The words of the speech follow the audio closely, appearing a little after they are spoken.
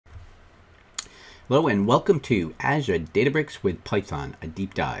Hello and welcome to Azure Databricks with Python, a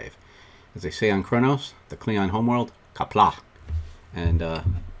deep dive. As they say on Kronos, the Klingon homeworld, Kapla. And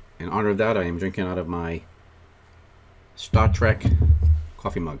in honor of that, I am drinking out of my Star Trek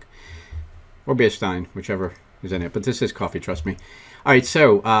coffee mug. Or beer stein, whichever is in it. But this is coffee, trust me. All right,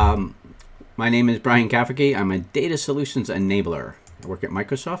 so my name is Brian Kafferke. I'm a data solutions enabler. I work at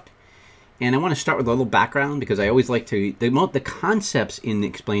Microsoft. And I want to start with a little background because I always like to, the concepts in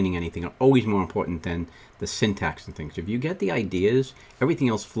explaining anything are always more important than the syntax and things. If you get the ideas, everything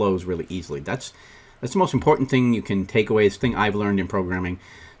else flows really easily. That's the most important thing you can take away. It's the thing I've learned in programming.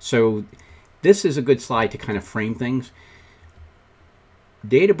 So this is a good slide to kind of frame things.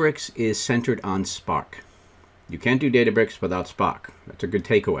 Databricks is centered on Spark. You can't do Databricks without Spark. That's a good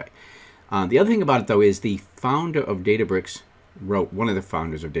takeaway. The other thing about it, though, is the founder of Databricks one of the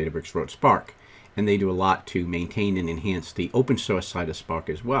founders of Databricks wrote Spark, and they do a lot to maintain and enhance the open source side of Spark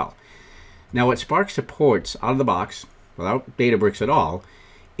as well. Now, what Spark supports out of the box, without Databricks at all,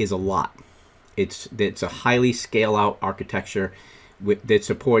 is a lot. It's a highly scale-out architecture that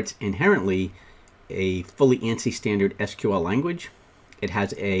supports inherently a fully ANSI standard SQL language. It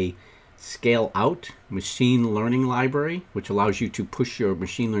has a scale-out machine learning library, which allows you to push your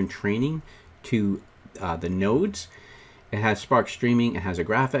machine learning training to the nodes. It has Spark Streaming, it has a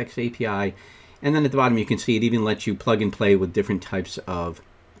GraphX API, and then at the bottom you can see it even lets you plug and play with different types of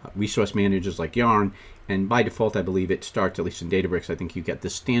resource managers like Yarn, and by default I believe it starts, at least in Databricks, I think you get the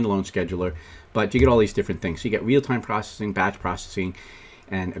standalone scheduler, but you get all these different things. So you get real-time processing, batch processing,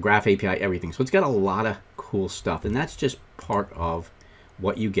 and a Graph API, everything. So it's got a lot of cool stuff, and that's just part of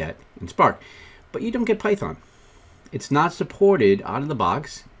what you get in Spark. But you don't get Python. It's not supported out of the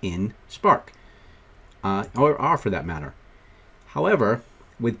box in Spark, or R for that matter. However,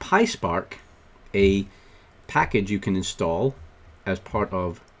 with PySpark, a package you can install as part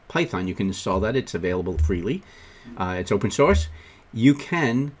of Python, you can install that. It's available freely. It's open source. You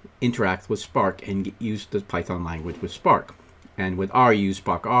can interact with Spark and use the Python language with Spark. And with R, you use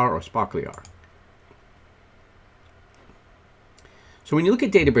Spark R or Sparkly R. So when you look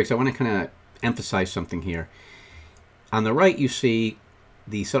at Databricks, I want to kind of emphasize something here. On the right, you see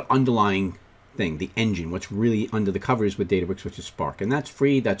the sort of underlying thing, the engine, what's really under the covers with Databricks, which is Spark. And that's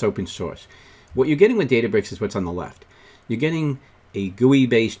free, that's open source. What you're getting with Databricks is what's on the left. You're getting a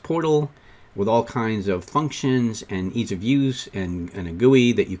GUI-based portal with all kinds of functions and ease of use, and a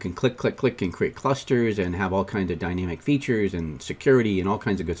GUI that you can click, click, click and create clusters and have all kinds of dynamic features and security and all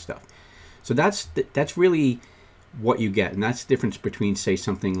kinds of good stuff. So that's really what you get. And that's the difference between, say,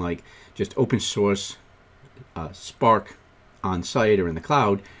 something like just open source Spark on site or in the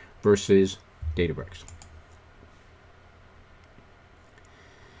cloud versus Databricks.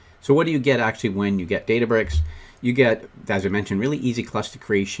 So what do you get actually when you get Databricks? You get, as I mentioned, really easy cluster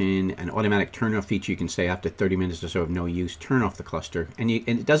creation, an automatic turn off feature. You can say after 30 minutes or so of no use, turn off the cluster, and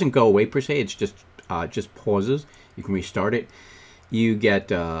it doesn't go away per se. It's just pauses. You can restart it. You get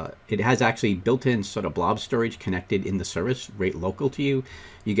it has actually built-in sort of blob storage connected in the service, right local to you.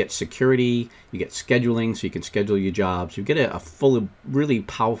 You get security, you get scheduling, so you can schedule your jobs. You get a full, really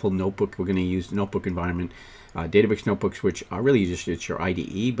powerful notebook. We're going to use the notebook environment, Databricks notebooks, which are really just, it's your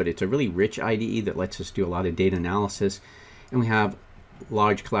IDE, but it's a really rich IDE that lets us do a lot of data analysis. And we have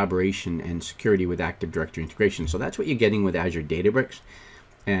large collaboration and security with Active Directory integration. So that's what you're getting with Azure Databricks.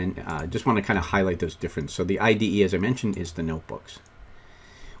 And just want to kind of highlight those differences. So the IDE, as I mentioned, is the notebooks.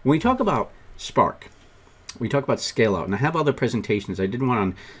 When we talk about Spark, we talk about scale out. And I have other presentations. I did one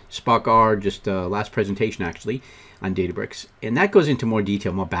on Spark R, just last presentation actually, on Databricks. And that goes into more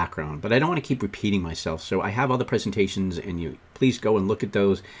detail, more background. But I don't want to keep repeating myself. So I have other presentations, and you please go and look at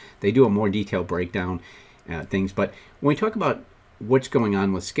those. They do a more detailed breakdown things. But when we talk about what's going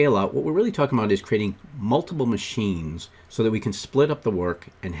on with scale out, what we're really talking about is creating multiple machines so that we can split up the work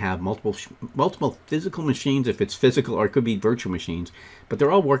and have multiple physical machines, if it's physical, or it could be virtual machines, but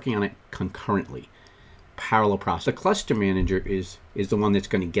they're all working on it concurrently. Parallel process. The cluster manager is the one that's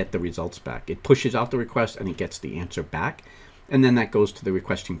going to get the results back. It pushes out the request and it gets the answer back, and then that goes to the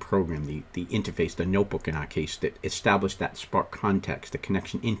requesting program, the interface, the notebook in our case, that established that Spark context, the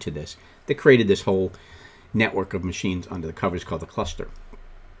connection into this, that created this whole network of machines under the covers called the cluster.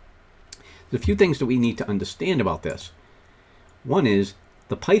 There's a few things that we need to understand about this. One is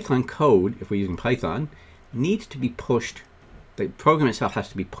the Python code, if we're using Python, needs to be pushed. The program itself has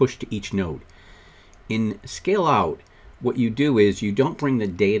to be pushed to each node. In scale out, what you do is you don't bring the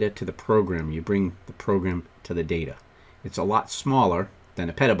data to the program, you bring the program to the data. It's a lot smaller than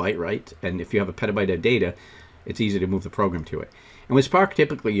a petabyte, right? And if you have a petabyte of data, it's easy to move the program to it. And with Spark,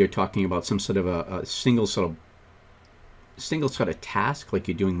 typically you're talking about some sort of a single sort of single sort of task, like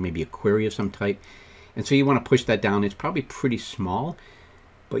you're doing maybe a query of some type. And so you want to push that down. It's probably pretty small,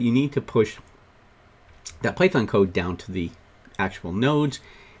 but you need to push that Python code down to the actual nodes,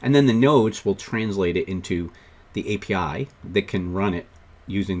 and then the nodes will translate it into the API that can run it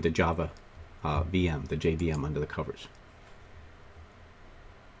using the Java VM, the JVM under the covers.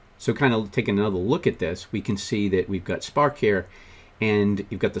 So kind of taking another look at this, we can see that we've got Spark here, and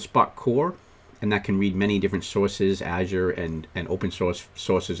you've got the Spark core, and that can read many different sources, Azure and open source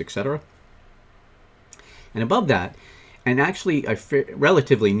sources, etc. And above that, and actually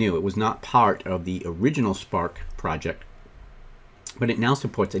relatively new, it was not part of the original Spark project, but it now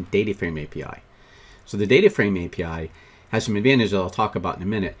supports a data frame API. So the data frame API has some advantages I'll talk about in a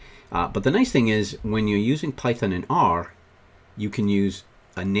minute. But the nice thing is, when you're using Python and R, you can use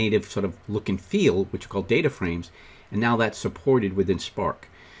a native sort of look and feel, which are called data frames, and now that's supported within Spark.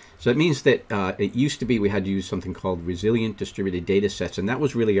 So it means that it used to be we had to use something called resilient distributed data sets, and that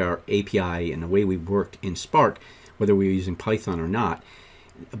was really our API and the way we worked in Spark, whether we were using Python or not.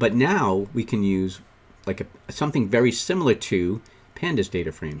 But now we can use like something very similar to Pandas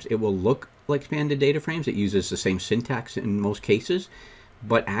data frames. It will look like Panda data frames. It uses the same syntax in most cases,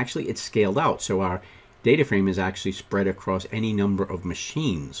 but actually it's scaled out. So our data frame is actually spread across any number of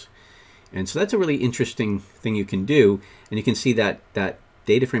machines. And so that's a really interesting thing you can do. And you can see that that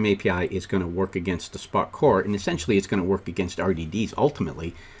data frame API is going to work against the Spark core, and essentially it's going to work against RDDs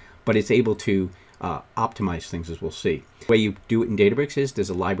ultimately, but it's able to optimize things, as we'll see. The way you do it in Databricks is there's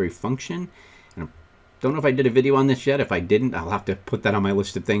a library function. And I don't know if I did a video on this yet. If I didn't, I'll have to put that on my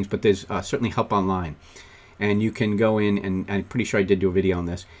list of things, but there's certainly help online. And you can go in, and I'm pretty sure I did do a video on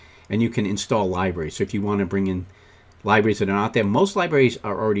this, and you can install libraries. So if you want to bring in libraries that are not there, most libraries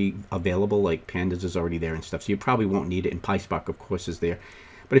are already available, like Pandas is already there and stuff, so you probably won't need it, and PySpark of course is there.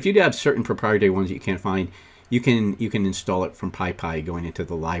 But if you do have certain proprietary ones that you can't find, you can install it from PyPy going into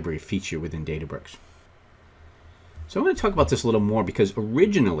the library feature within Databricks. So I'm going to talk about this a little more, because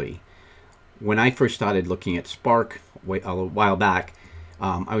originally when I first started looking at Spark a while back,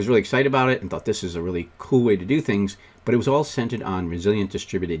 I was really excited about it and thought this is a really cool way to do things, but it was all centered on resilient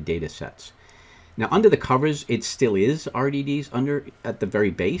distributed data sets. Now under the covers, it still is RDDs at the very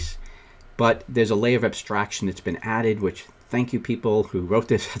base, but there's a layer of abstraction that's been added, which thank you people who wrote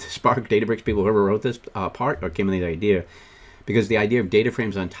this, the Spark Databricks people, whoever wrote this part or came up with the idea, because the idea of data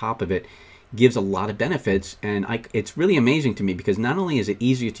frames on top of it gives a lot of benefits, and it's really amazing to me, because not only is it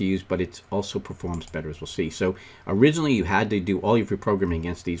easier to use, but it also performs better, as we'll see. So originally you had to do all of your programming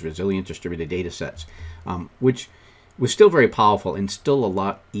against these resilient distributed data sets, which was still very powerful and still a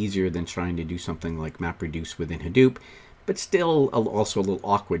lot easier than trying to do something like MapReduce within Hadoop, but still also a little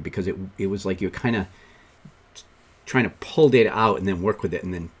awkward, because it was like you're kind of trying to pull data out and then work with it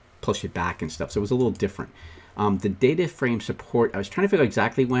and then push it back and stuff. So it was a little different. The data frame support, I was trying to figure out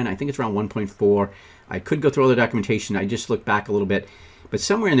exactly when. I think it's around 1.4. I could go through all the documentation. I just looked back a little bit. But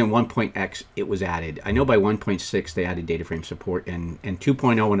somewhere in the 1.x it was added. I know by 1.6 they added data frame support, and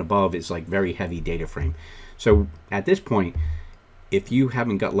 2.0 and above is like very heavy data frame. So at this point, if you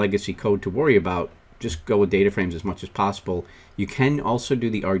haven't got legacy code to worry about, just go with data frames as much as possible. You can also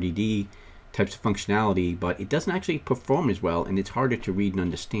do the RDD types of functionality, but it doesn't actually perform as well, and it's harder to read and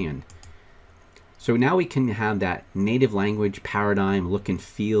understand. So now we can have that native language paradigm look and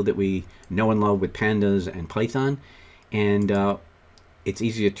feel that we know and love with Pandas and Python, and it's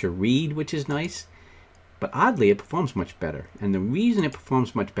easier to read, which is nice, but oddly it performs much better. And the reason it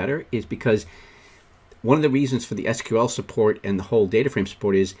performs much better is because one of the reasons for the SQL support and the whole data frame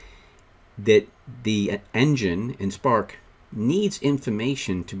support is that the engine in Spark needs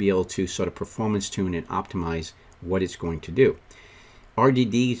information to be able to sort of performance tune and optimize what it's going to do.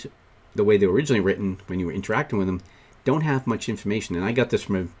 RDDs, the way they were originally written when you were interacting with them, don't have much information. And I got this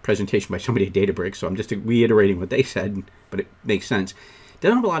from a presentation by somebody at Databricks, so I'm just reiterating what they said, but it makes sense. They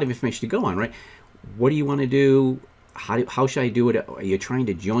don't have a lot of information to go on, right? What do you want to do? How should I do it? Are you trying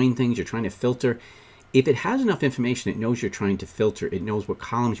to join things? You're trying to filter? If it has enough information, it knows you're trying to filter, it knows what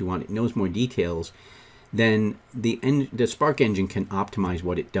columns you want, it knows more details, then the Spark engine can optimize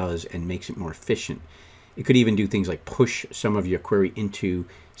what it does and makes it more efficient. It could even do things like push some of your query into,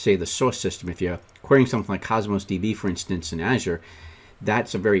 say, the source system. If you're querying something like Cosmos DB, for instance, in Azure,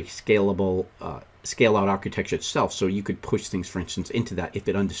 that's a very scalable, scale-out architecture itself. So you could push things, for instance, into that if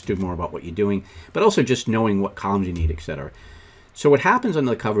it understood more about what you're doing, but also just knowing what columns you need, etc. So what happens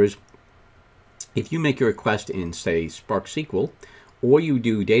under the covers, if you make your request in, say, Spark SQL, or you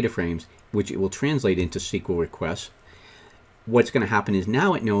do data frames, which it will translate into SQL requests, what's going to happen is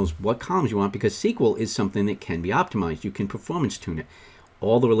now it knows what columns you want, because SQL is something that can be optimized. You can performance tune it.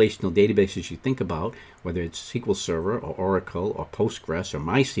 all the relational databases you think about, whether it's SQL Server or Oracle or Postgres or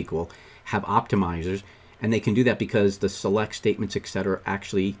MySQL, have optimizers, and they can do that because the select statements, etc.,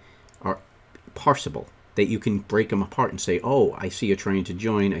 actually are parsable, that you can break them apart and say, oh, I see you're trying to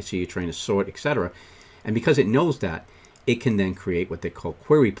join, I see you're trying to sort, etc. And because it knows that, it can then create what they call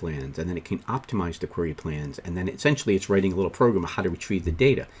query plans, and then it can optimize the query plans, and then essentially it's writing a little program of how to retrieve the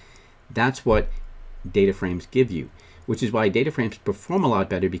data. That's what data frames give you, which is why data frames perform a lot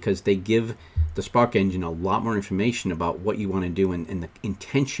better, because they give the Spark engine a lot more information about what you want to do and the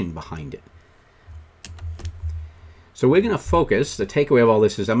intention behind it. So we're going to focus, the takeaway of all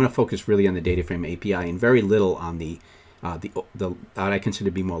this is I'm going to focus really on the data frame API and very little on the what I consider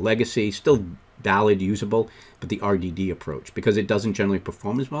to be more legacy, still valid, usable, but the RDD approach, because it doesn't generally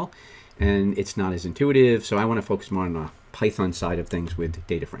perform as well and it's not as intuitive. So I want to focus more on the Python side of things with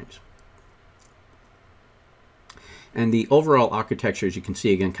data frames. And the overall architecture, as you can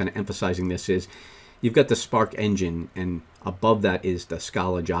see, again, kind of emphasizing this, is you've got the Spark engine, and above that is the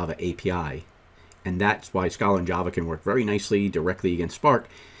Scala Java API. And that's why Scala and Java can work very nicely directly against Spark.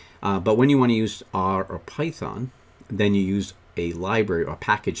 But when you want to use R or Python, then you use a library or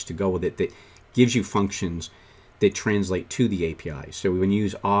package to go with it that gives you functions that translate to the API. So when you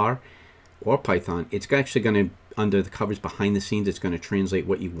use R or Python, it's actually going to, under the covers behind the scenes, it's going to translate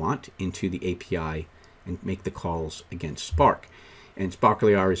what you want into the API and make the calls against Spark. And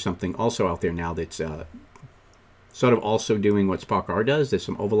Sparkly R is something also out there now that's sort of also doing what Spark R does. There's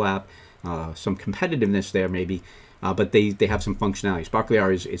some overlap, some competitiveness there maybe, but they have some functionality. Sparkly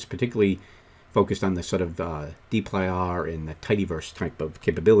R is particularly focused on the sort of dplyr and the tidyverse type of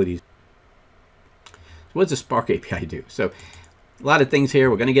capabilities. So what does the Spark API do? So a lot of things here.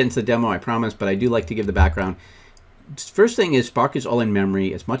 We're going to get into the demo, I promise, but I do like to give the background. First thing is Spark is all in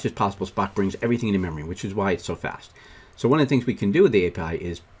memory. As much as possible, Spark brings everything into memory, which is why it's so fast. So one of the things we can do with the API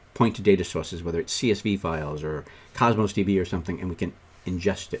is point to data sources, whether it's CSV files or Cosmos DB or something, and we can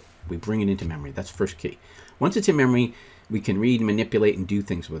ingest it. We bring it into memory. That's first key. Once it's in memory, we can read, manipulate, and do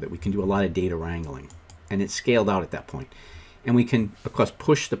things with it. We can do a lot of data wrangling, and it's scaled out at that point. And we can, of course,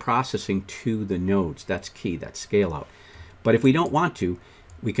 push the processing to the nodes. That's key. That's scale out. But if we don't want to,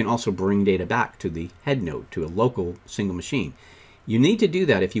 we can also bring data back to the head node, to a local single machine. You need to do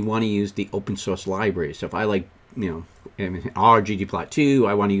that if you want to use the open source libraries. So if I like, R, ggplot2,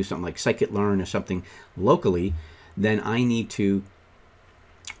 I want to use something like scikit-learn or something locally, then I need to,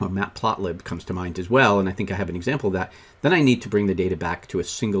 or matplotlib comes to mind as well, and I think I have an example of that, then I need to bring the data back to a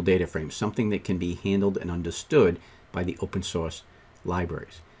single data frame, something that can be handled and understood by the open source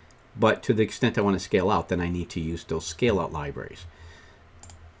libraries. But to the extent I want to scale out, then I need to use those scale out libraries.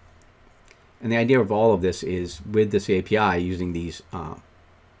 And the idea of all of this is, with this API, using these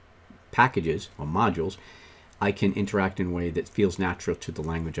packages or modules, I can interact in a way that feels natural to the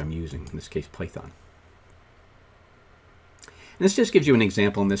language I'm using, in this case Python. And this just gives you an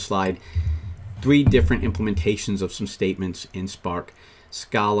example on this slide. 3 different implementations of some statements in Spark: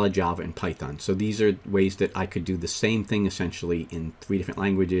 Scala, Java, and Python. So these are ways that I could do the same thing essentially in 3 different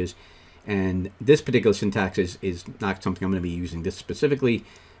languages. And this particular syntax is not something I'm going to be using this specifically,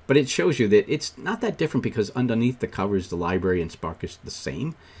 but it shows you that it's not that different, because underneath the covers, the library and Spark is the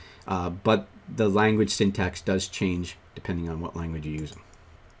same. But the language syntax does change depending on what language you're using.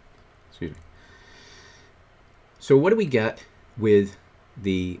 Excuse me. So what do we get with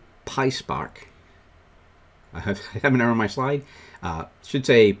the PySpark? I have an error on my slide. Should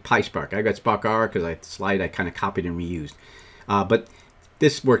say PySpark. I got Spark R because the slide I kind of copied and reused. But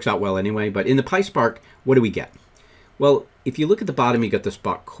this works out well anyway. But in the PySpark, what do we get? Well, if you look at the bottom, you got the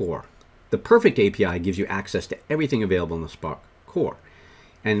Spark core. The perfect API gives you access to everything available in the Spark core.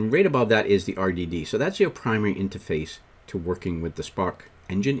 And right above that is the RDD. So that's your primary interface to working with the Spark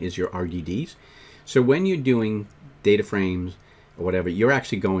engine, is your RDDs. So when you're doing data frames or whatever, you're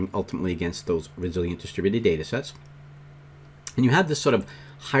actually going ultimately against those resilient distributed data sets. And you have this sort of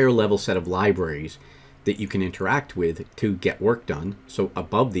higher level set of libraries that you can interact with to get work done. So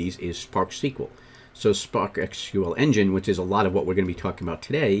above these is Spark SQL. So Spark SQL Engine, which is a lot of what we're going to be talking about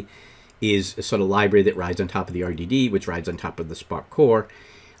today, is a sort of library that rides on top of the RDD, which rides on top of the Spark core.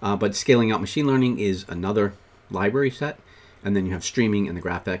 But scaling out machine learning is another library set. And then you have streaming and the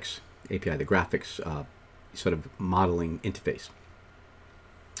graphics API, the graphics sort of modeling interface.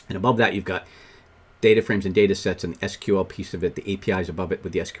 And above that, you've got data frames and data sets and the SQL piece of it, the APIs above it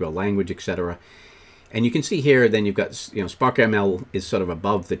with the SQL language, etc. And you can see here, then you've got, Spark ML is sort of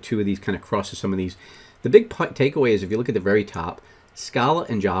above the 2 of these, kind of crosses some of these. The big takeaway is, if you look at the very top, Scala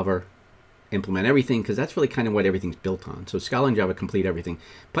and Java implement everything, because that's really kind of what everything's built on. So Scala and Java complete everything.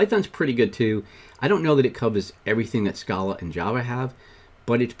 Python's pretty good too. I don't know that it covers everything that Scala and Java have,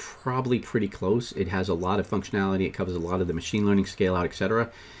 but it's probably pretty close. It has a lot of functionality. It covers a lot of the machine learning, scale out, etc.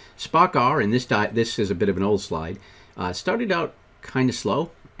 Spark R, and this is a bit of an old slide, started out kind of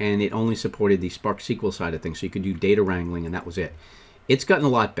slow, and it only supported the Spark SQL side of things, so you could do data wrangling, and that was it. It's gotten a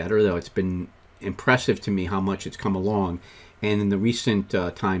lot better, though. It's been impressive to me how much it's come along, and in the recent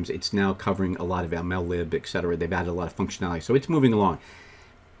times, it's now covering a lot of MLlib, etc. They've added a lot of functionality, so it's moving along.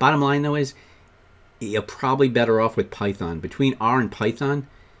 Bottom line, though, is you're probably better off with Python. Between R and Python,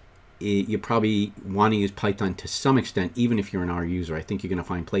 you probably want to use Python to some extent, even if you're an R user. I think you're going to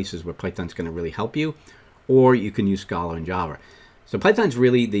find places where Python's going to really help you, or you can use Scala and Java. So Python's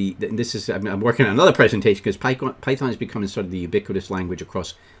really I'm working on another presentation because Python is becoming sort of the ubiquitous language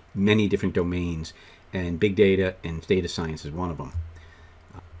across many different domains, and big data and data science is one of them.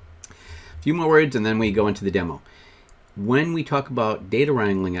 A few more words and then we go into the demo. When we talk about data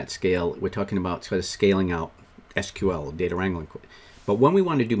wrangling at scale, we're talking about sort of scaling out SQL, data wrangling. But when we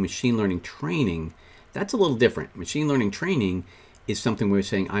want to do machine learning training, that's a little different. Machine learning training is something where we're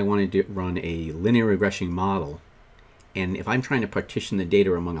saying I want to run a linear regression model, and if I'm trying to partition the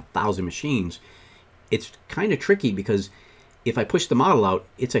data among 1,000 machines, it's kind of tricky because if I push the model out,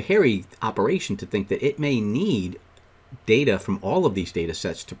 it's a hairy operation to think that it may need data from all of these data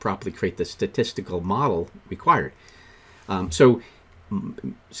sets to properly create the statistical model required. So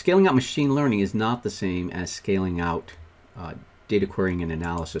scaling out machine learning is not the same as scaling out data querying and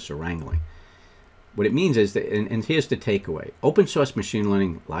analysis or wrangling. What it means is that, and here's the takeaway, open source machine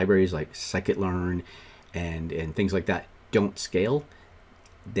learning libraries like scikit-learn and things like that don't scale.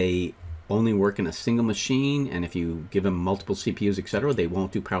 They only work in a single machine, and if you give them multiple CPUs, etc., they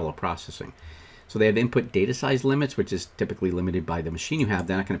won't do parallel processing. So they have input data size limits, which is typically limited by the machine you have.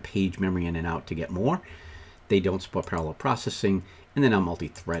 They're not going to page memory in and out to get more. They don't support parallel processing, and they're not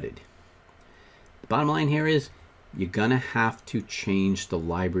multi-threaded. The bottom line here is you're going to have to change the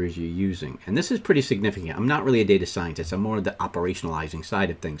libraries you're using. And this is pretty significant. I'm not really a data scientist. I'm more the operationalizing side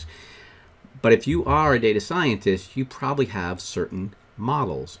of things. But if you are a data scientist, you probably have certain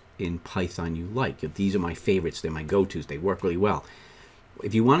models in Python you like. If these are my favorites, they're my go-tos, they work really well.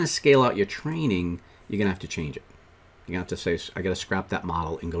 If you want to scale out your training, you're going to have to change it. You're going to have to say, I got to scrap that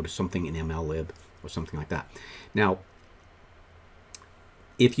model and go to something in MLlib or something like that. Now,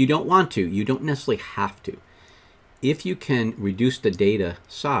 if you don't want to, you don't necessarily have to. If you can reduce the data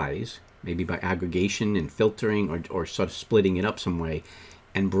size, maybe by aggregation and filtering or sort of splitting it up some way,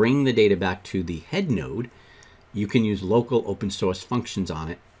 and bring the data back to the head node, you can use local open source functions on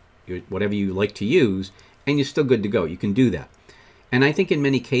it, whatever you like to use, and you're still good to go. You can do that. And I think in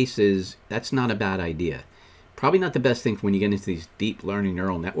many cases, that's not a bad idea. Probably not the best thing when you get into these deep learning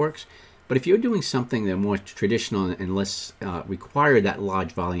neural networks, but if you're doing something that more traditional and less require that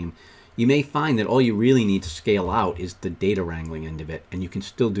large volume, you may find that all you really need to scale out is the data wrangling end of it, and you can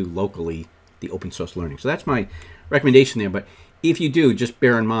still do locally the open source learning. So that's my recommendation there. But if you do, just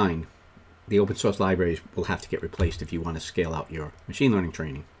bear in mind, the open source libraries will have to get replaced if you want to scale out your machine learning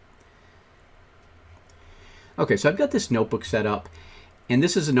training. Okay, so I've got this notebook set up, and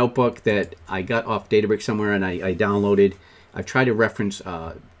this is a notebook that I got off Databricks somewhere and I downloaded. I've tried to reference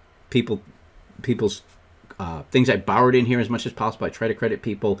people's things I borrowed in here as much as possible. I try to credit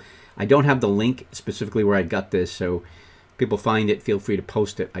people. I don't have the link specifically where I got this, so people find it, feel free to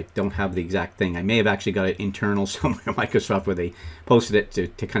post it. I don't have the exact thing. I may have actually got it internal somewhere at Microsoft where they posted it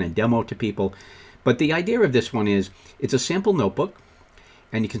to kind of demo to people. But the idea of this one is it's a sample notebook,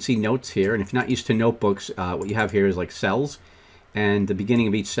 and you can see notes here. And if you're not used to notebooks, what you have here is like cells, and the beginning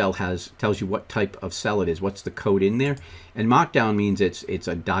of each cell tells you what type of cell it is, what's the code in there. And Markdown means it's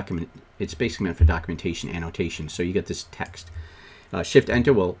a document. It's basically meant for documentation, annotation. So you get this text.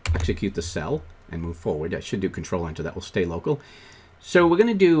 Shift-Enter will execute the cell and move forward. I should do Control-Enter. That will stay local. So we're going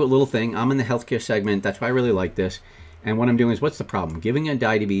to do a little thing. I'm in the healthcare segment. That's why I really like this. And what I'm doing is, what's the problem? Giving a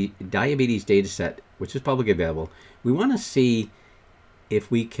diabetes data set, which is publicly available, we want to see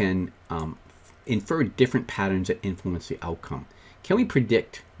if we can infer different patterns that influence the outcome. Can we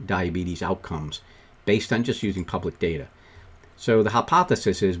predict diabetes outcomes based on just using public data? So the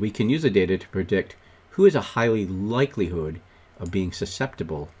hypothesis is we can use the data to predict who has a highly likelihood of being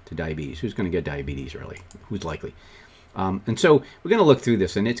susceptible to diabetes. Who's going to get diabetes early? Who's likely? And so we're going to look through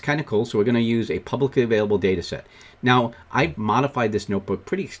this, and it's kind of cool. So we're going to use a publicly available data set. Now, I modified this notebook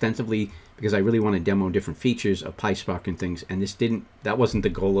pretty extensively because I really want to demo different features of PySpark and things, and that wasn't the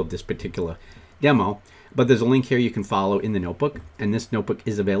goal of this particular demo. But there's a link here you can follow in the notebook, and this notebook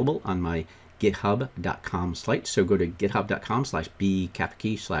is available on my github.com site. So go to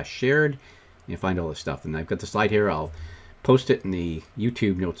github.com/b_shared, and you'll find all this stuff. And I've got the slide here. I'll post it in the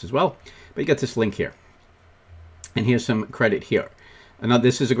YouTube notes as well. But you got this link here. And here's some credit here. Now,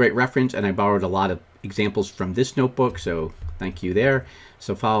 this is a great reference, and I borrowed a lot of examples from this notebook, so thank you there.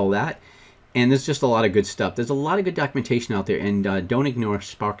 So follow that. And there's just a lot of good stuff. There's a lot of good documentation out there, and don't ignore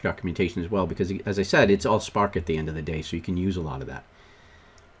Spark documentation as well, because as I said, it's all Spark at the end of the day, so you can use a lot of that.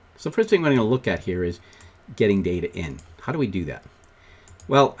 So the first thing we're going to look at here is getting data in. How do we do that?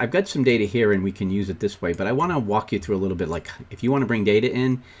 Well, I've got some data here, and we can use it this way, but I want to walk you through a little bit. Like, if you want to bring data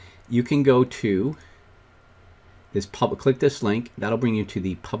in, you can go to this click this link. That'll bring you to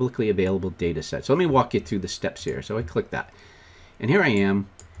the publicly available data set. So let me walk you through the steps here. So I click that, and here I am.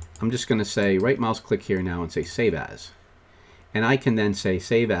 I'm just going to say right mouse click here now and say save as. And I can then say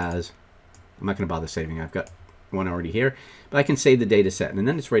save as. I'm not going to bother saving. I've got one already here. But I can save the data set, and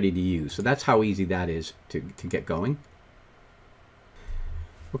then it's ready to use. So that's how easy that is to get going.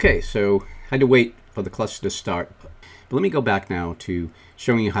 Okay, so I had to wait for the cluster to start. But let me go back now to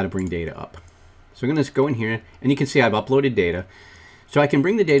showing you how to bring data up. So I'm going to go in here, and you can see I've uploaded data. So I can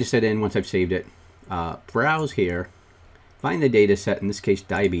bring the data set in once I've saved it. Browse here. Find the data set, in this case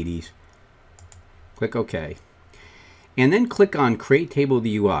diabetes, click OK, and then click on Create Table of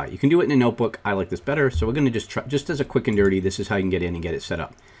the UI. You can do it in a notebook. I like this better, so we're going to just try, just as a quick and dirty, this is how you can get in and get it set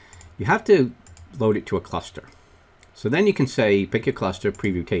up. You have to load it to a cluster. So then you can say, pick your cluster,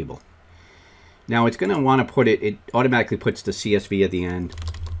 preview table. Now it's going to want to put it automatically puts the CSV at the end.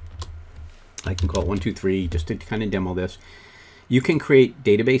 I can call it 1, 2, 3 just to kind of demo this. You can create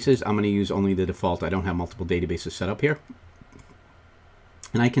databases. I'm going to use only the default. I don't have multiple databases set up here.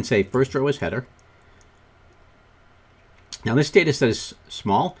 And I can say first row is header. Now this data set is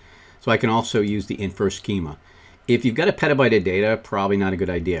small, so I can also use the infer schema. If you've got a petabyte of data, probably not a good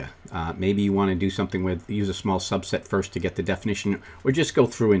idea. Maybe you want to do something with, use a small subset first to get the definition, or just go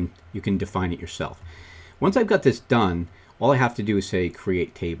through and you can define it yourself. Once I've got this done, all I have to do is say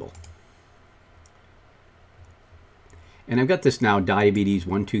create table. And I've got this now, diabetes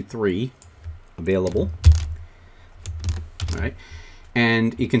 1, 2, 3 available. All right.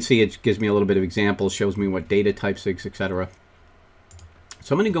 And you can see it gives me a little bit of examples, shows me what data types, etc.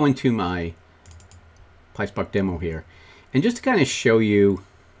 So I'm going to go into my PySpark demo here. And just to kind of show you,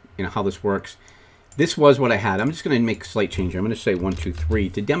 how this works, this was what I had. I'm just going to make a slight change. I'm going to say 1, 2, 3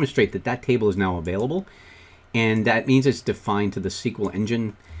 to demonstrate that that table is now available. And that means it's defined to the SQL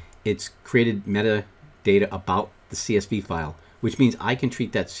engine. It's created metadata about the CSV file, which means I can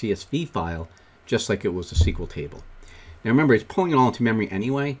treat that CSV file just like it was a SQL table. Now remember, it's pulling it all into memory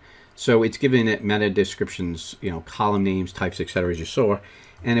anyway, so it's giving it meta descriptions, column names, types, etc. as you saw.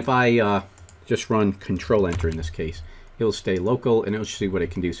 And if I just run Control Enter in this case, it'll stay local and it'll see what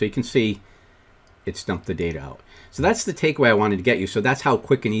it can do. So you can see it's dumped the data out. So that's the takeaway I wanted to get you. So that's how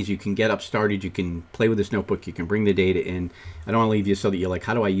quick and easy you can get up started. You can play with this notebook. You can bring the data in. I don't want to leave you so that you're like,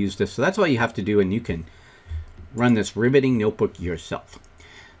 how do I use this? So that's all you have to do, and you can run this riveting notebook yourself.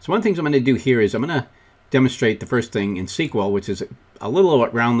 So one of the things I'm going to do here is I'm going to demonstrate the first thing in SQL, which is a little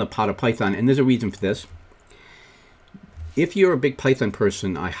around the pot of Python, and there's a reason for this. If you're a big Python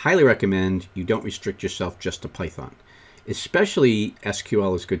person, I highly recommend you don't restrict yourself just to Python. Especially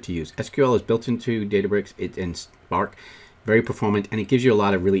SQL is good to use. SQL is built into Databricks and Spark, very performant, and it gives you a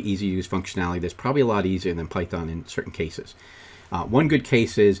lot of really easy to use functionality that's probably a lot easier than Python in certain cases. One good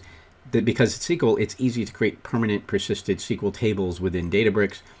case is that because it's SQL, it's easy to create permanent persisted SQL tables within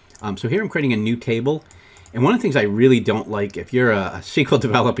Databricks. So here I'm creating a new table. And one of the things I really don't like, if you're a SQL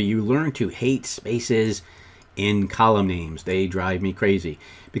developer, you learn to hate spaces in column names. They drive me crazy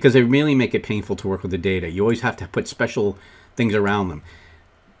because they really make it painful to work with the data. You always have to put special things around them.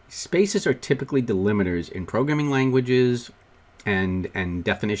 Spaces are typically delimiters in programming languages and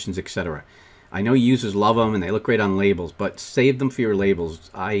definitions, etc. I know users love them and they look great on labels, but save them for your labels.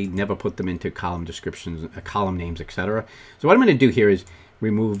 I never put them into column descriptions, column names, etc. So what I'm going to do here is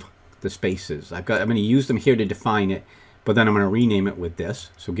remove the spaces. I'm going to use them here to define it, but then I'm going to rename it with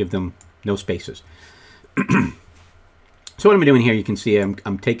this, so give them no spaces. So what I'm doing here, you can see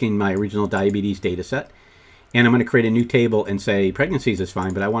I'm taking my original diabetes data set, and I'm going to create a new table and say pregnancies is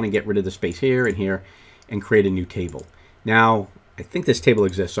fine, but I want to get rid of the space here and here and create a new table. Now, I think this table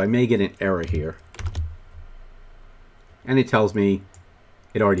exists, so I may get an error here. And it tells me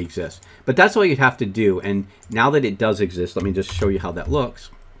it already exists. But that's all you'd have to do, and now that it does exist, let me just show you how that looks.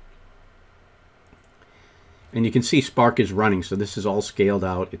 And you can see Spark is running, so this is all scaled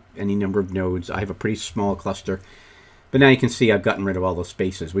out, any number of nodes. I have a pretty small cluster. But now you can see I've gotten rid of all those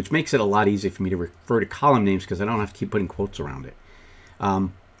spaces, which makes it a lot easier for me to refer to column names because I don't have to keep putting quotes around it. All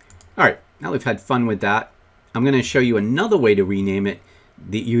right, now we've had fun with that. I'm going to show you another way to rename it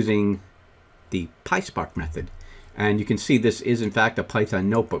using the PySpark method. And you can see this is, in fact, a Python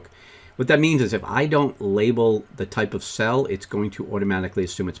notebook. What that means is if I don't label the type of cell, it's going to automatically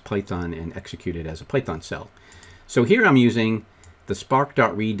assume it's Python and execute it as a Python cell. So here I'm using the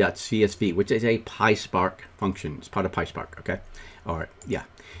spark.read.csv, which is a PySpark function. It's part of PySpark, okay? All right, yeah.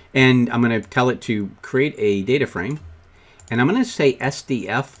 And I'm going to tell it to create a data frame. And I'm going to say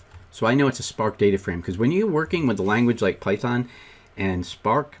SDF, so I know it's a Spark data frame. Because when you're working with a language like Python and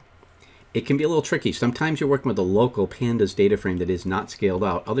Spark, it can be a little tricky. Sometimes you're working with a local pandas data frame that is not scaled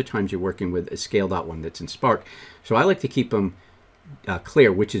out. Other times you're working with a scaled out one that's in Spark. So I like to keep them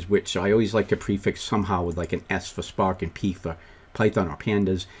clear which is which. So I always like to prefix somehow with like an S for Spark and P for Python or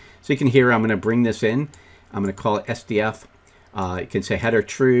pandas. So you can hear I'm going to bring this in. I'm going to call it SDF. You can say header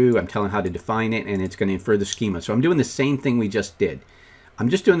true. I'm telling how to define it, and it's going to infer the schema. So I'm doing the same thing we just did. I'm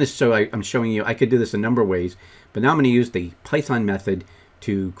just doing this so I'm showing you I could do this a number of ways, but now I'm going to use the Python method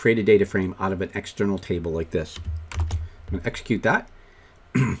to create a data frame out of an external table like this. I'm going to execute that.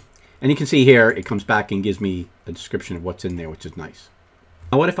 And you can see here it comes back and gives me a description of what's in there, which is nice.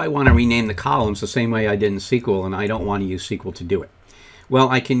 Now what if I want to rename the columns the same way I did in SQL and I don't want to use SQL to do it? Well,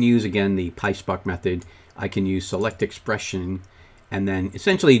 I can use, again, the PySpark method. I can use select expression, and then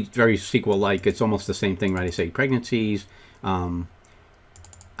essentially very SQL-like. It's almost the same thing, right? I say pregnancies.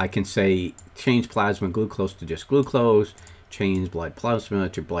 I can say change plasma glucose to just glucose, change blood plasma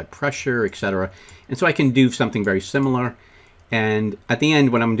to blood pressure, etc. And so I can do something very similar. And at the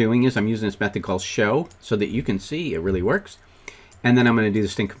end, what I'm doing is I'm using this method called show so that you can see it really works. And then I'm going to do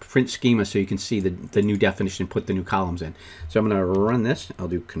this thing, print schema, so you can see the new definition, put the new columns in. So I'm going to run this. I'll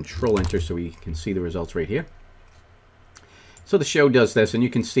do Control Enter so we can see the results right here. So the show does this, and you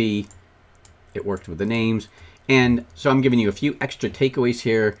can see it worked with the names. And so I'm giving you a few extra takeaways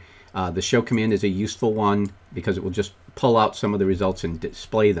here. The show command is a useful one because it will just pull out some of the results and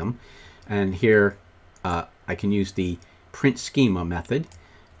display them. And here I can use the print schema method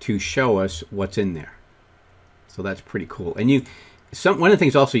to show us what's in there. So that's pretty cool. And one of the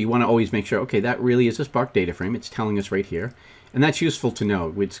things also you want to always make sure, okay, that really is a Spark data frame. It's telling us right here. And that's useful to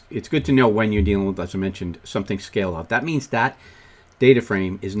know. It's good to know when you're dealing with, as I mentioned, something scaled out. That means that data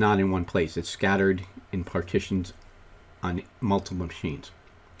frame is not in one place. It's scattered in partitions on multiple machines.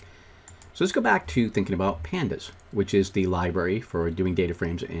 So let's go back to thinking about pandas, which is the library for doing data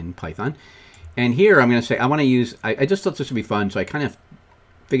frames in Python. And here I'm going to say I want to use, I just thought this would be fun, so I kind of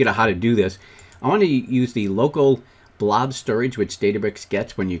figured out how to do this. I want to use the local blob storage, which Databricks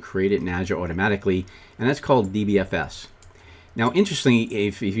gets when you create it in Azure automatically, and that's called DBFS. Now, interestingly,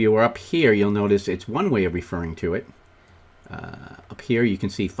 if you were up here, you'll notice it's one way of referring to it. Up here, you can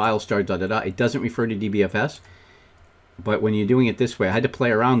see file star, da, da, da. It doesn't refer to DBFS, but when you're doing it this way, I had to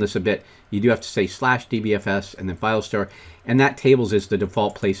play around this a bit. You do have to say /DBFS and then file star, and that tables is the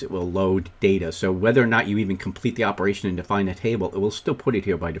default place it will load data. So whether or not you even complete the operation and define a table, it will still put it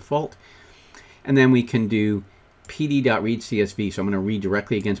here by default. And then we can do pd.read.csv, so I'm going to read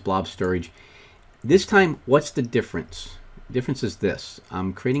directly against blob storage. This time, what's the difference? The difference is this.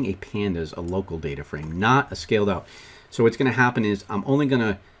 I'm creating a pandas, a local data frame, not a scaled out. So what's going to happen is I'm only going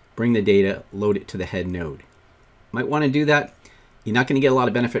to bring the data, load it to the head node. Might want to do that. You're not going to get a lot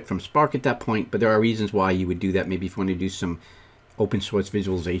of benefit from Spark at that point, but there are reasons why you would do that. Maybe if you want to do some open source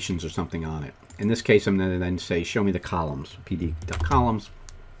visualizations or something on it. In this case, I'm going to then say, show me the columns, pd.columns.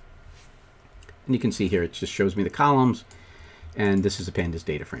 And you can see here, it just shows me the columns, and this is a pandas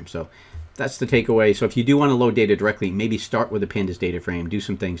data frame. So that's the takeaway. So if you do want to load data directly, maybe start with a pandas data frame, do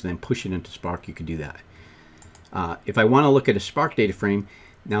some things, and then push it into Spark. You could do that. If I want to look at a Spark data frame,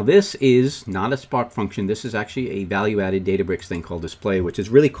 now this is not a Spark function. This is actually a value-added Databricks thing called display, which is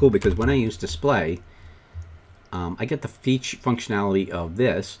really cool because when I use display, I get the feature functionality of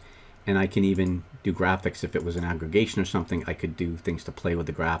this, and I can even do graphics. If it was an aggregation or something, I could do things to play with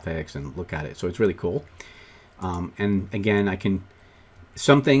the graphics and look at it. So it's really cool. And again, I can,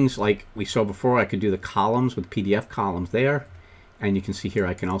 some things like we saw before, I could do the columns with PDF columns there. And you can see here,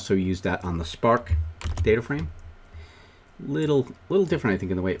 I can also use that on the Spark data frame. Little different, I think,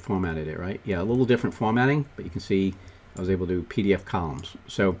 in the way it formatted it, right? Yeah, a little different formatting, but you can see I was able to do PDF columns.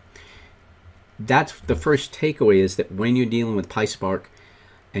 So that's the first takeaway, is that when you're dealing with PySpark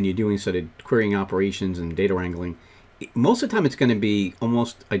and you're doing sort of querying operations and data wrangling, most of the time it's going to be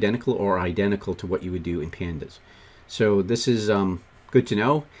almost identical or identical to what you would do in pandas. So this is good to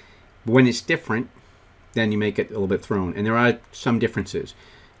know. When it's different, then you make it a little bit thrown. And there are some differences.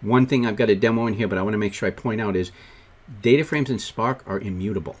 One thing I've got a demo in here, but I want to make sure I point out is data frames in Spark are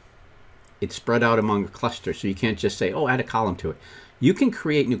immutable. It's spread out among a cluster, so you can't just say, oh, add a column to it. You can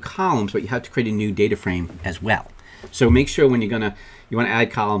create new columns, but you have to create a new data frame as well. So make sure when you want to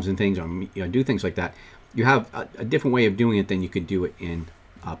add columns and things, or do things like that, you have a different way of doing it than you could do it in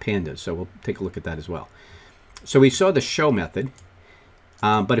pandas. So we'll take a look at that as well. So we saw the show method,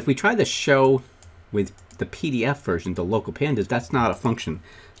 but if we try the show with the PDF version, the local pandas, that's not a function.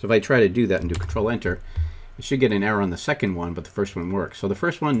 So if I try to do that and do Control Enter, it should get an error on the second one, but the first one works. So the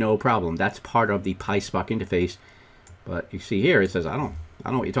first one, no problem. That's part of the PySpark interface. But you see here, it says, I don't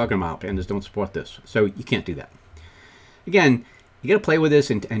know what you're talking about. Pandas don't support this. So you can't do that. Again, you got to play with this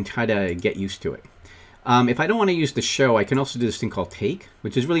and try to get used to it. If I don't want to use the show, I can also do this thing called take,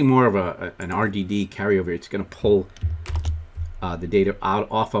 which is really more of an RDD carryover. It's going to pull the data out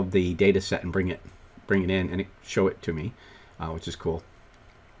off of the data set and bring it in and show it to me, which is cool.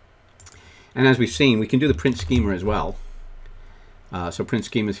 And as we've seen, we can do the print schema as well. So print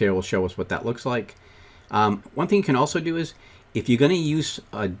schemas here will show us what that looks like. One thing you can also do is, if you're going to use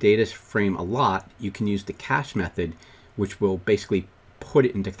a data frame a lot, you can use the cache method, which will basically put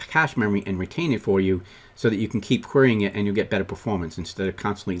it into the cache memory and retain it for you so that you can keep querying it and you'll get better performance instead of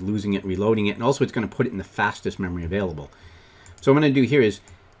constantly losing it, reloading it. And also it's going to put it in the fastest memory available. So what I'm going to do here is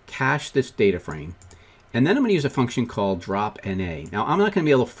cache this data frame, and then I'm going to use a function called drop NA. Now I'm not going to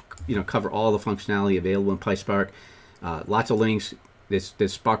be able to cover all the functionality available in PySpark. Lots of links. There's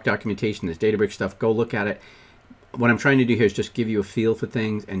Spark documentation, there's Databricks stuff. Go look at it. What I'm trying to do here is just give you a feel for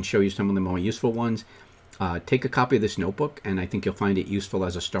things and show you some of the more useful ones. Take a copy of this notebook, and I think you'll find it useful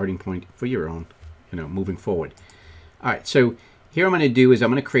as a starting point for your own, moving forward. All right, so here I'm going to do is I'm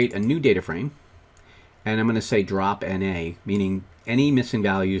going to create a new data frame, and I'm going to say drop NA, meaning any missing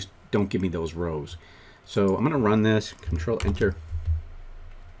values, don't give me those rows. So I'm going to run this, Control Enter.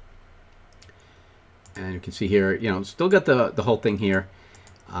 And you can see here, still got the whole thing here.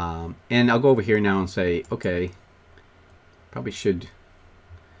 And I'll go over here now and say, okay, probably should.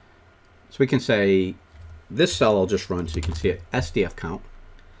 So we can say, this cell I'll just run so you can see it, SDF count.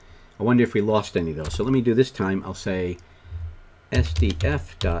 I wonder if we lost any of those. So let me do this time. I'll say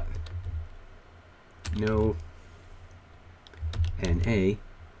SDF dot no NA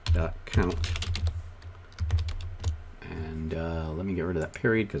dot count. And let me get rid of that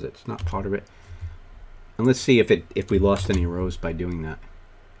period because it's not part of it. And let's see if we lost any rows by doing that.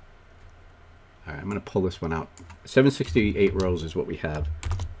 All right, I'm going to pull this one out. 768 rows is what we have.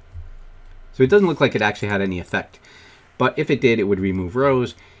 So it doesn't look like it actually had any effect. But if it did, it would remove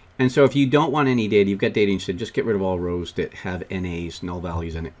rows. And so if you don't want any data, you've got data and you said just get rid of all rows that have NAs, null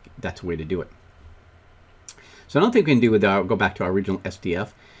values in it. That's a way to do it. So I don't think we can do with go back to our original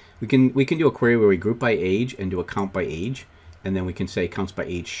SDF. We can do a query where we group by age and do a count by age. And then we can say counts by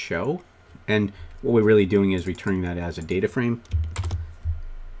age show. And what we're really doing is returning that as a data frame.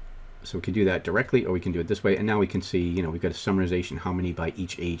 So we can do that directly, or we can do it this way. And now we can see, we've got a summarization, how many by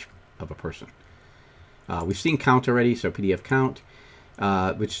each age of a person. We've seen count already, so PDF count,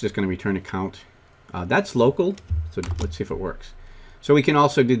 which is just going to return a count. That's local, so let's see if it works. So we can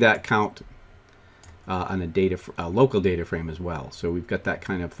also do that count on a local data frame as well. So we've got that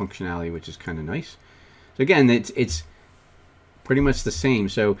kind of functionality, which is kind of nice. So again, it's pretty much the same.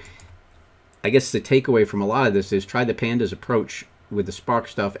 So I guess the takeaway from a lot of this is try the pandas approach with the Spark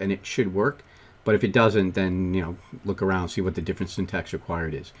stuff, and it should work. But if it doesn't, then look around, see what the different syntax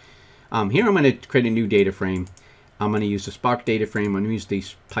required is. Here I'm going to create a new data frame. I'm going to use the Spark data frame. I'm going to use the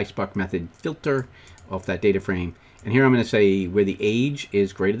PySpark method filter of that data frame. And here I'm going to say where the age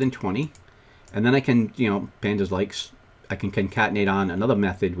is greater than 20. And then I can, pandas likes, I can concatenate on another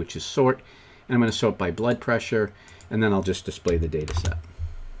method, which is sort. And I'm going to sort by blood pressure. And then I'll just display the data set.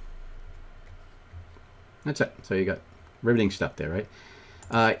 That's it. So you got riveting stuff there,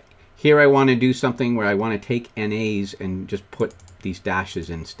 right? Here I want to do something where I want to take NAs and just put these dashes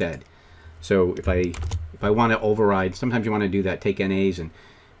instead. So if I want to override, sometimes you want to do that, take NAs and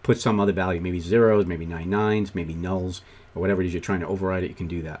put some other value, maybe zeros, maybe 99s, maybe nulls, or whatever it is you're trying to override it, you can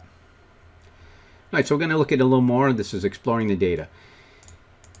do that. All right, so we're going to look at it a little more. This is exploring the data.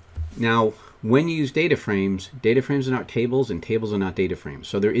 Now, when you use data frames are not tables, and tables are not data frames.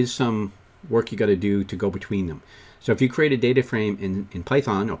 So there is some work you got to do to go between them. So if you create a data frame in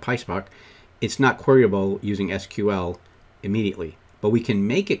Python or PySpark, it's not queryable using SQL immediately. But we can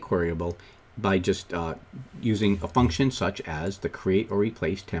make it queryable by just using a function such as the create or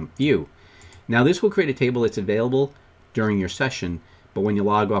replace temp view. Now this will create a table that's available during your session, but when you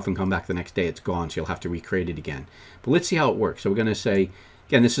log off and come back the next day, it's gone, so you'll have to recreate it again. But let's see how it works. So we're going to say,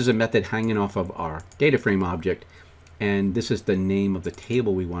 again, this is a method hanging off of our data frame object, and this is the name of the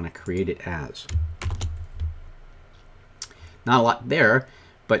table we want to create it as. Not a lot there,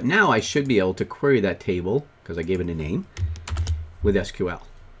 but now I should be able to query that table, because I gave it a name, with SQL.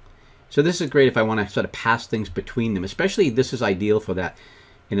 So this is great if I want to sort of pass things between them. Especially this is ideal for that,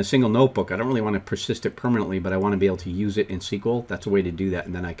 in a single notebook. I don't really want to persist it permanently, but I want to be able to use it in SQL. That's a way to do that,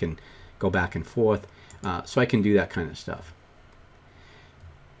 and then I can go back and forth. So I can do that kind of stuff.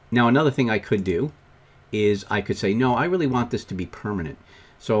 Now, another thing I could do is I could say, no, I really want this to be permanent.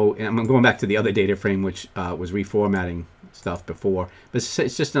 So I'm going back to the other data frame, which was reformatting stuff before, but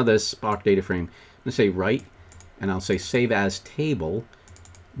it's just another Spark data frame. I'm going to say write, and I'll say save as table.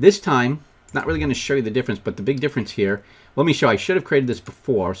 This time, not really going to show you the difference, but the big difference here, let me show, I should have created this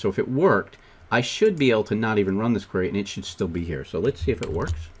before, so if it worked, I should be able to not even run this query, and it should still be here. So let's see if it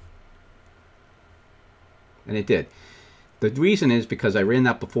works. And it did. The reason is because I ran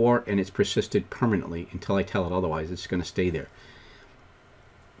that before, and it's persisted permanently until I tell it otherwise. It's going to stay there.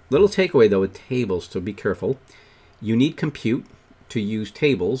 Little takeaway, though, with tables, so be careful. You need compute to use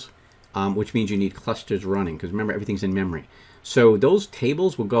tables, which means you need clusters running, because remember, everything's in memory. So those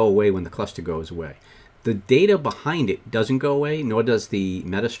tables will go away when the cluster goes away. The data behind it doesn't go away, nor does the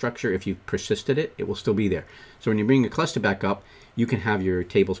metastructure. If you've persisted it, it will still be there. So when you bring your cluster back up, you can have your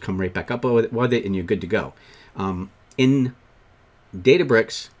tables come right back up with it, and you're good to go. In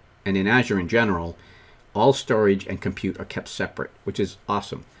Databricks and in Azure in general, all storage and compute are kept separate, which is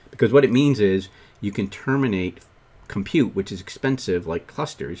awesome. Because what it means is you can terminate compute, which is expensive, like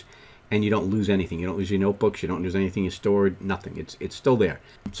clusters, and you don't lose anything. You don't lose your notebooks, you don't lose anything you stored, nothing. It's still there.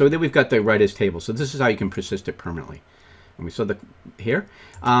 So then we've got the write as table. So this is how you can persist it permanently. And we saw the here.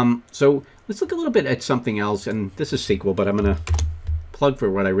 So let's look a little bit at something else, and this is SQL, but I'm going to plug for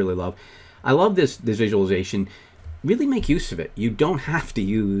what I really love. I love this visualization. Really make use of it. You don't have to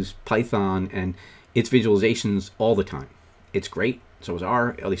use Python and its visualizations all the time. It's great. So is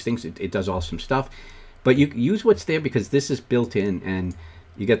R, all these things. It does awesome stuff. But you use what's there because this is built in, and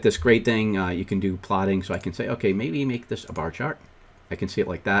you get this great thing. You can do plotting. So I can say, okay, maybe make this a bar chart. I can see it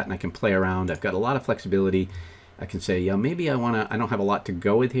like that, and I can play around. I've got a lot of flexibility. I can say, yeah, maybe I don't have a lot to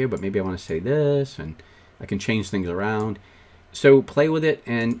go with here, but maybe I want to say this, and I can change things around. So play with it,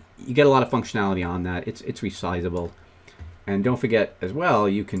 and you get a lot of functionality on that. It's resizable. And don't forget as well,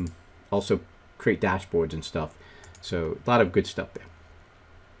 you can also create dashboards and stuff. So a lot of good stuff there.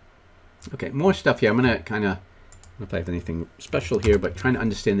 Okay, more stuff here. I'm going to kind of, I don't know if I have anything special here, but trying to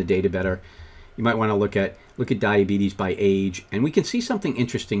understand the data better. You might want to look at diabetes by age. And we can see something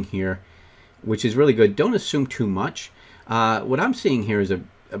interesting here, which is really good. Don't assume too much. What I'm seeing here is a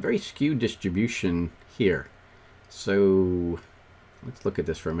very skewed distribution here. So let's look at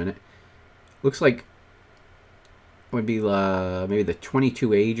this for a minute. Looks like it would be maybe the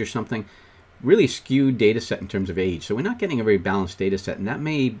 22 age or something. Really skewed data set in terms of age. So we're not getting a very balanced data set, and that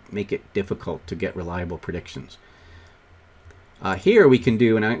may make it difficult to get reliable predictions. Here we can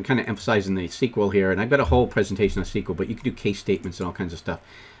do, and I'm kind of emphasizing the SQL here, and I've got a whole presentation on SQL, but you can do case statements and all kinds of stuff.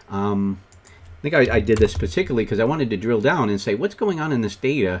 I think I did this particularly because I wanted to drill down and say, what's going on in this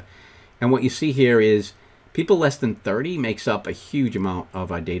data? And what you see here is people less than 30 makes up a huge amount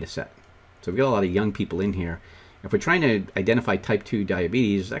of our data set. So we've got a lot of young people in here. If we're trying to identify type 2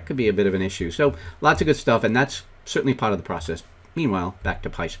 diabetes, that could be a bit of an issue. So lots of good stuff, and that's certainly part of the process. Meanwhile, back to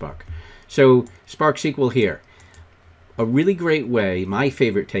PySpark. So Spark SQL here. A really great way, my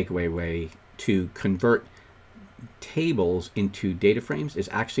favorite takeaway way to convert tables into data frames is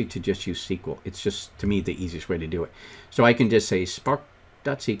actually to just use SQL. It's just, to me, the easiest way to do it. So I can just say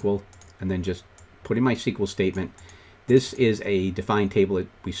spark.sql and then just put in my SQL statement. This is a defined table that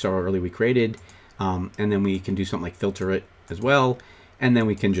we saw earlier we created. And then we can do something like filter it as well. And then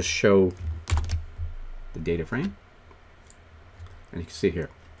we can just show the data frame. And you can see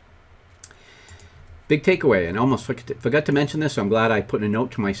here. Big takeaway, and I almost forgot to mention this, so I'm glad I put a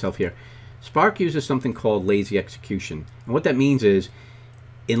note to myself here. Spark uses something called lazy execution. And what that means is,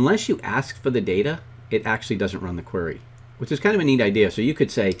 unless you ask for the data, it actually doesn't run the query, which is kind of a neat idea. So you could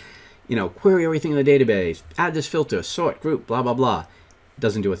say, you know, query everything in the database, add this filter, sort, group, blah, blah, blah.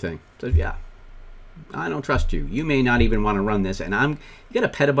 Doesn't do a thing. So yeah. I don't trust you. You may not even want to run this, and you got a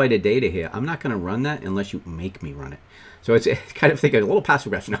petabyte of data here. I'm not going to run that unless you make me run it. So it's kind of think a little passive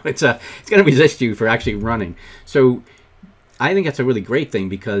aggressive. No, it's going to resist you for actually running. So I think that's a really great thing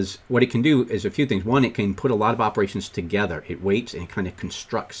because what it can do is a few things. One, it can put a lot of operations together. It waits and it kind of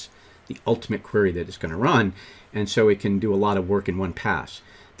constructs the ultimate query that it's going to run, and so it can do a lot of work in one pass.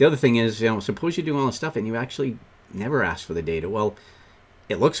 The other thing is, you know, suppose you're doing all this stuff and you actually never ask for the data. Well,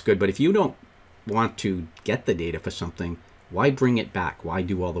 it looks good, but if you don't want to get the data for something, why bring it back? Why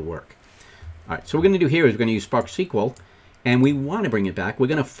do all the work? All right, so what we're going to do here is we're going to use Spark SQL, and we want to bring it back. We're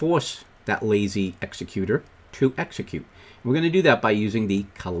going to force that lazy executor to execute. We're going to do that by using the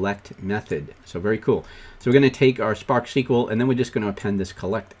collect method. So very cool. So we're going to take our Spark SQL, and then we're just going to append this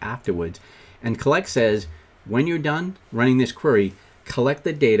collect afterwards. And collect says, when you're done running this query, collect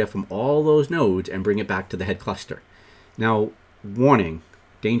the data from all those nodes and bring it back to the head cluster. Now, warning,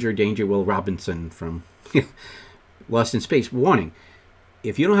 danger, danger, Will Robinson from Lost in Space. Warning,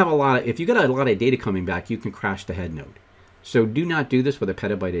 if you don't have if you got a lot of data coming back, you can crash the head node. So do not do this with a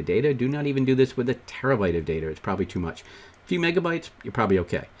petabyte of data. Do not even do this with a terabyte of data. It's probably too much. A few megabytes, you're probably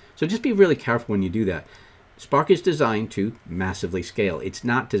okay. So just be really careful when you do that. Spark is designed to massively scale. It's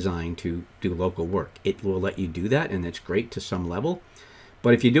not designed to do local work. It will let you do that, and it's great to some level.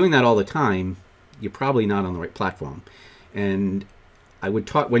 But if you're doing that all the time, you're probably not on the right platform. And I would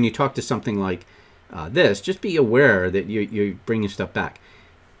talk, when you talk to something like this, just be aware that you're bringing stuff back.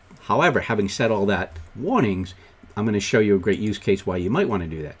 However, having said all that, warnings, I'm going to show you a great use case why you might want to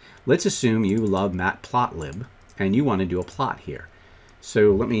do that. Let's assume you love matplotlib and you want to do a plot here.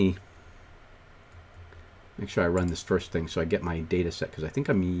 So let me make sure I run this first thing so I get my data set, because I think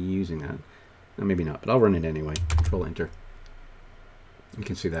I'm using that. No, maybe not, but I'll run it anyway. Control Enter. You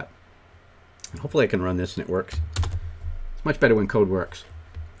can see that. And hopefully I can run this and it works. It's much better when code works.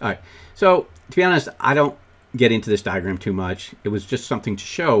 All right, so to be honest, I don't get into this diagram too much. It was just something to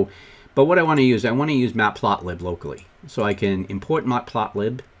show. But what I want to use matplotlib locally. So I can import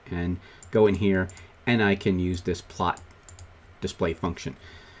matplotlib and go in here, and I can use this plot display function.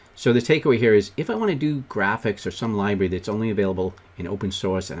 So the takeaway here is, if I want to do graphics or some library that's only available in open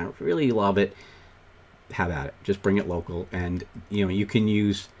source and I really love it, have at it. Just bring it local. And you can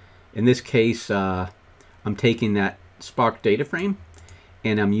use, in this case, I'm taking that Spark data frame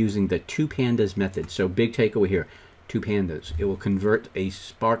and I'm using the 2pandas method. So big takeaway here, 2pandas. It will convert a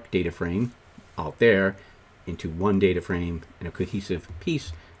Spark data frame out there into one data frame in a cohesive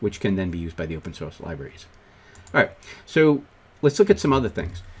piece, which can then be used by the open source libraries. All right, so let's look at some other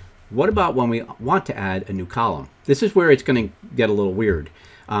things. What about when we want to add a new column? This is where it's going to get a little weird.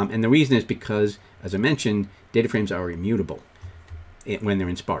 And the reason is because, as I mentioned, data frames are immutable when they're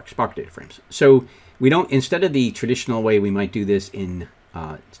in Spark data frames. So we don't, instead of the traditional way we might do this in,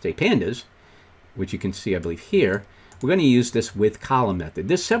 say, pandas, which you can see, I believe, here, we're going to use this with column method.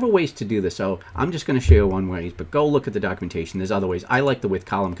 There's several ways to do this, so I'm just going to show you one way, but go look at the documentation. There's other ways. I like the with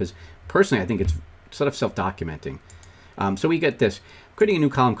column because, personally, I think it's sort of self-documenting. So we get this. I'm creating a new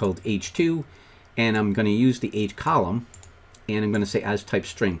column called h2, and I'm going to use the h column, and I'm going to say as type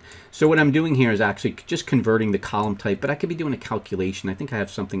string. So what I'm doing here is actually just converting the column type, but I could be doing a calculation. I think I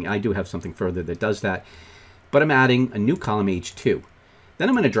have something, I do have something further that does that, but I'm adding a new column h2. Then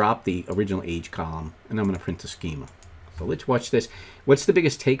I'm going to drop the original age column, and I'm going to print the schema. So let's watch this. What's the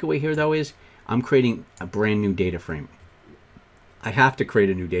biggest takeaway here, though, is I'm creating a brand new data frame. I have to create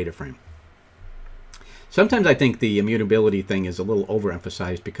a new data frame. Sometimes I think the immutability thing is a little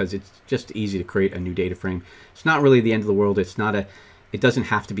overemphasized because it's just easy to create a new data frame. It's not really the end of the world. It's not it doesn't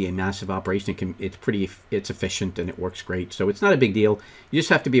have to be a massive operation. It's efficient and it works great. So it's not a big deal. You just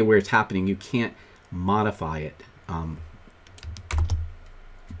have to be aware it's happening. You can't modify it. An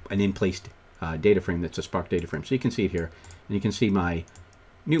in-place data frame that's a Spark data frame. So you can see it here, and you can see my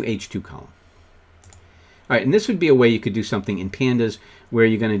new H2 column. All right, and this would be a way you could do something in pandas where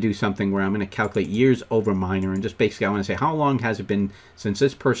you're going to do something where I'm going to calculate years over minor, and just basically I want to say how long has it been since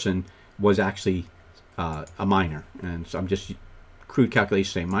this person was actually a minor. And so I'm just crude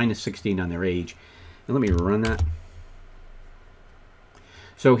calculation saying minus 16 on their age. And let me run that.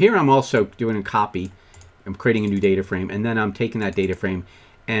 So here I'm also doing a copy. I'm creating a new data frame, and then I'm taking that data frame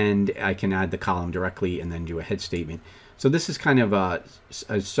and I can add the column directly and then do a head statement. So this is kind of a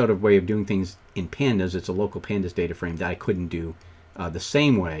sort of way of doing things in pandas. It's a local pandas data frame that I couldn't do the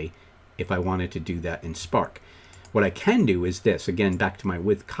same way if I wanted to do that in Spark. What I can do is this, again, back to my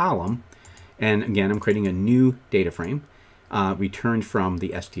with column, and again, I'm creating a new data frame returned from the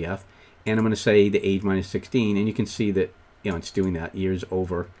STF, and I'm going to say the age minus 16, and you can see that it's doing that years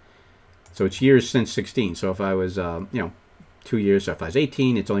over. So it's years since 16. So if I was 2 years, so if I was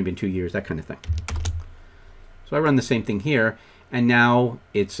 18, it's only been 2 years, that kind of thing. So I run the same thing here, and now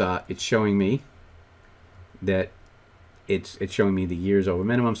it's showing me that it's showing me the years over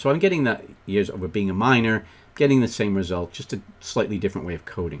minimum. So I'm getting the years over being a minor, getting the same result, just a slightly different way of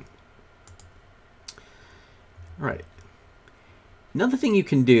coding. All right. Another thing you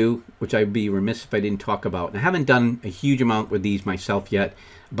can do, which I'd be remiss if I didn't talk about, and I haven't done a huge amount with these myself yet,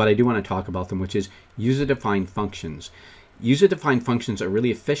 but I do want to talk about them, which is user-defined functions. User-defined functions are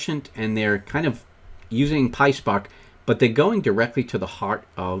really efficient, and they're kind of using PySpark, but they're going directly to the heart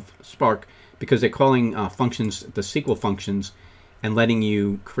of Spark because they're calling functions, the SQL functions, and letting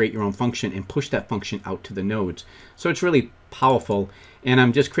you create your own function and push that function out to the nodes. So it's really powerful, and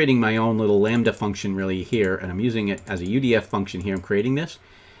I'm just creating my own little Lambda function really here, and I'm using it as a UDF function here. I'm creating this,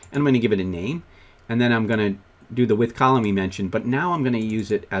 and I'm going to give it a name, and then I'm going to do the with column we mentioned, but now I'm going to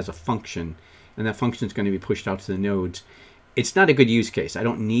use it as a function, and that function is going to be pushed out to the nodes. It's not a good use case. I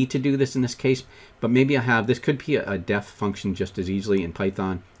don't need to do this in this case, but maybe I have, this could be a def function just as easily in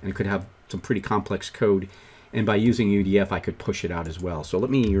Python, and it could have some pretty complex code, and by using UDF I could push it out as well. So let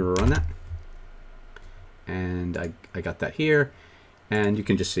me run that, and I got that here, and you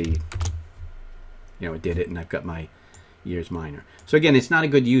can just see, you know, it did it, and I've got my years minor. So again, it's not a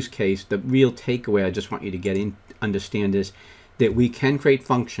good use case. The real takeaway I just want you to understand is that we can create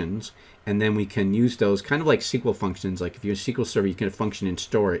functions, and then we can use those kind of like SQL functions. Like if you're a SQL server, you can have a function and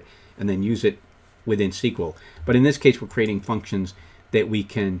store it and then use it within SQL. But in this case, we're creating functions that we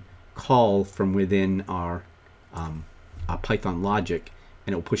can call from within our Python logic,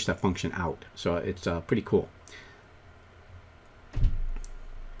 and it will push that function out. So it's pretty cool.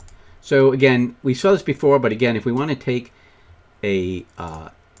 So again, we saw this before, but again, if we want to take a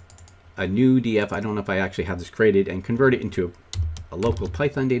new DF, I don't know if I actually have this created, and convert it into a local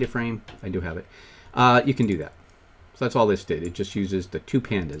Python data frame, I do have it, you can do that. So that's all this did. It just uses the 2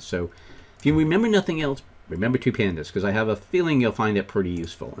 pandas. So if you remember nothing else, remember 2 pandas, because I have a feeling you'll find it pretty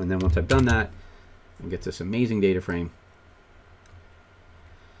useful. And then once I've done that, I'll get this amazing data frame.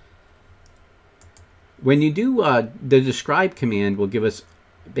 When you do the describe command will give us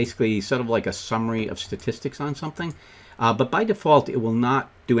basically sort of like a summary of statistics on something. But by default, it will not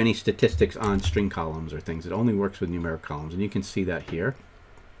do any statistics on string columns or things. It only works with numeric columns, and you can see that here.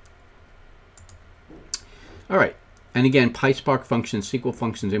 All right, and again, PySpark functions, SQL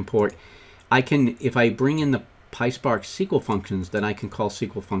functions import. I can, if I bring in the PySpark SQL functions, then I can call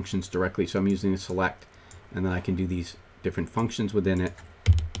SQL functions directly. So I'm using the select, and then I can do these different functions within it.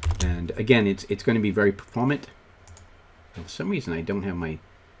 And again, it's going to be very performant. And for some reason, I don't have my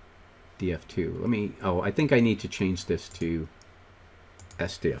DF2. Let me, oh, I think I need to change this to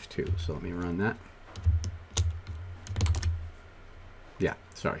SDF2. So let me run that. Yeah,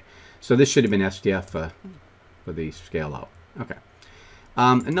 sorry. So this should have been SDF for the scale out. Okay.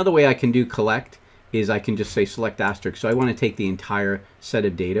 Another way I can do collect is I can just say select asterisk. So I want to take the entire set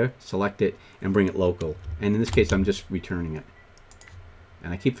of data, select it, and bring it local. And in this case, I'm just returning it.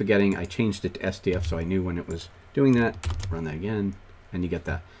 And I keep forgetting I changed it to SDF, so I knew when it was doing that. Run that again, and you get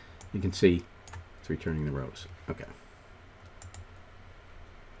that. You can see it's returning the rows. Okay.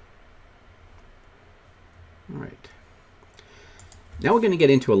 All right. Now we're going to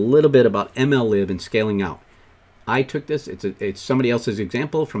get into a little bit about MLlib and scaling out. I took this, it's somebody else's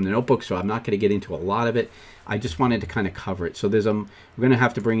example from the notebook, so I'm not going to get into a lot of it. I just wanted to kind of cover it. So there's we're going to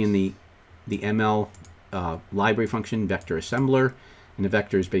have to bring in the ML library function, vector assembler, and the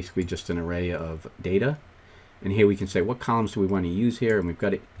vector is basically just an array of data. And here we can say what columns do we want to use here, and we've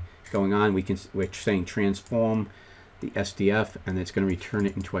got it going on. We're saying transform the SDF, and it's going to return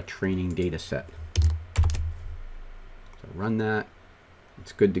it into a training data set. So run that.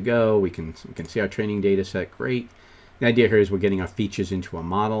 It's good to go. We can see our training data set. Great. The idea here is we're getting our features into a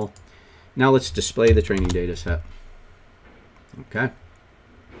model. Now let's display the training data set. Okay.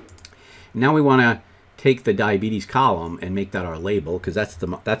 Now we want to take the diabetes column and make that our label, because that's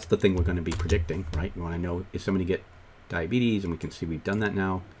the thing we're going to be predicting, right? You want to know if somebody get diabetes, and we can see we've done that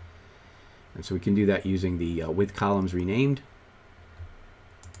now. And so we can do that using the with columns renamed.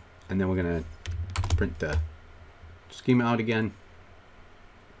 And then we're going to print the schema out again.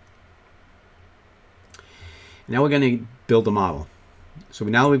 Now we're going to build a model. So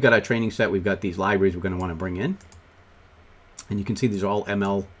now we've got our training set. We've got these libraries we're going to want to bring in. And you can see these are all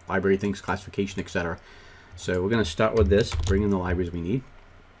ML library things, classification, etc. So we're going to start with this, bring in the libraries we need.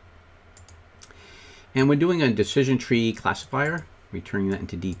 And we're doing a decision tree classifier, returning that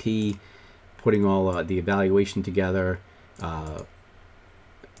into DT, putting all the evaluation together,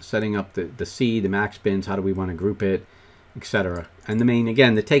 setting up the seed, the max bins, how do we want to group it, etc. And the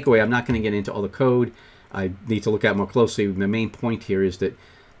takeaway, I'm not going to get into all the code. I need to look at more closely. The main point here is that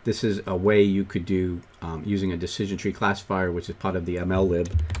this is a way you could do using a decision tree classifier, which is part of the MLlib,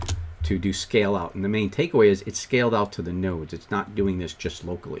 to do scale out. And the main takeaway is it's scaled out to the nodes. It's not doing this just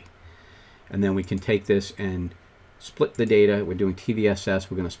locally. And then we can take this and split the data. We're doing TVSS.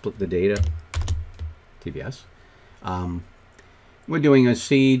 We're going to split the data. TVS. We're doing a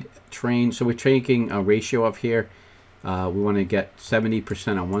seed train. So we're taking a ratio of here. We want to get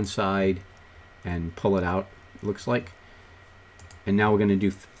 70% on one side and pull it out, it looks like. And now we're going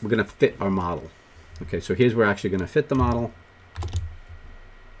to fit our model. Okay, so here's where we're actually going to fit the model.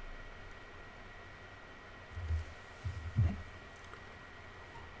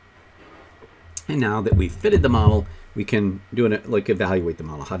 And now that we've fitted the model, we can do it, like evaluate the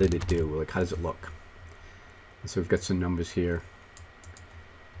model. How did it do? Like, how does it look? And so we've got some numbers here.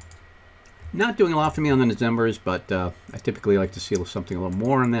 Not doing a lot for me on the numbers, but I typically like to see something a little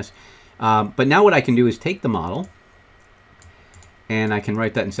more on this. But now what I can do is take the model, and I can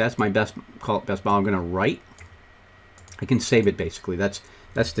write that and say that's my best, call it best model. I'm going to write. I can save it basically. That's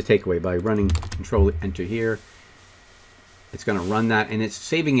the takeaway. By running Control Enter here, it's going to run that, and it's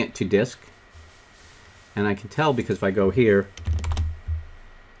saving it to disk. And I can tell because if I go here,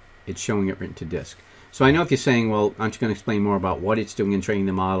 it's showing it written to disk. So I know if you're saying, well, aren't you going to explain more about what it's doing in training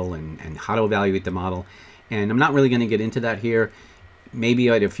the model and how to evaluate the model? And I'm not really going to get into that here. Maybe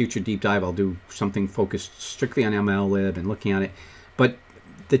at a future deep dive, I'll do something focused strictly on MLlib and looking at it. But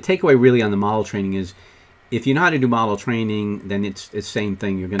the takeaway really on the model training is, if you know how to do model training, then it's the same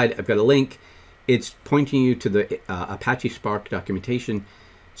thing. I've got a link. It's pointing you to the Apache Spark documentation.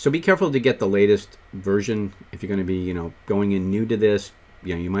 So be careful to get the latest version if you're going to be, going in new to this.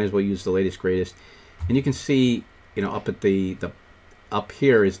 You might as well use the latest, greatest. And you can see, up at up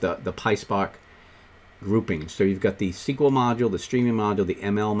here is the PySpark grouping. So you've got the SQL module, the streaming module, the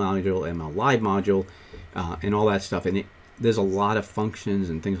ML module, ML live module, and all that stuff. And there's a lot of functions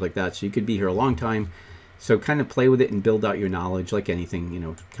and things like that. So you could be here a long time. So kind of play with it and build out your knowledge like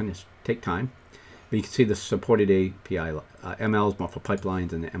anything, kind of take time. But you can see the supported API. ML is more for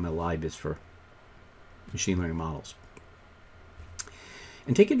pipelines, and the ML live is for machine learning models.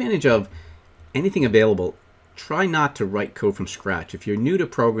 And take advantage of anything available. Try not to write code from scratch. If you're new to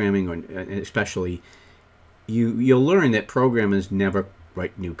programming, or especially, you'll learn that programmers never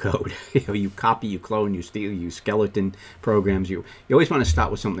write new code. You copy, you clone, you steal, you skeleton programs. You always want to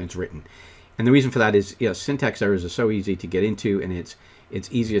start with something that's written. And the reason for that is, syntax errors are so easy to get into, and it's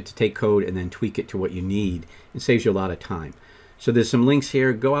easier to take code and then tweak it to what you need. It saves you a lot of time. So there's some links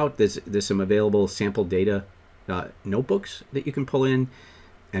here. Go out. There's some available sample data notebooks that you can pull in,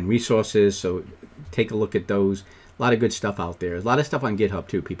 and resources. So take a look at those. A lot of good stuff out there. A lot of stuff on GitHub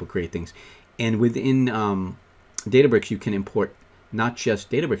too. People create things. And within Databricks, you can import not just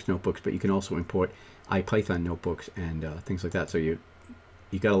Databricks notebooks, but you can also import IPython notebooks and things like that. So you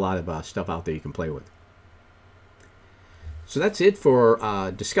got a lot of stuff out there you can play with. So that's it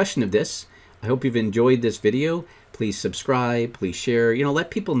for discussion of this. I hope you've enjoyed this video. Please subscribe, please share.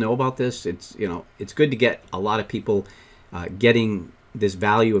 Let people know about this. It's good to get a lot of people getting this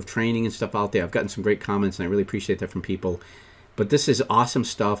value of training and stuff out there. I've gotten some great comments, and I really appreciate that from people. But this is awesome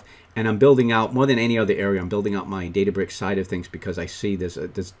stuff, and I'm building out more than any other area. I'm building out my Databricks side of things because I see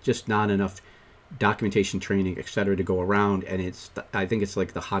there's just not enough documentation, training, etc. to go around, and I think it's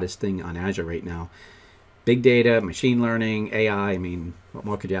like the hottest thing on Azure right now. Big data, machine learning, AI. I mean, what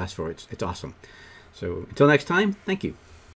more could you ask for? It's awesome. So until next time, thank you.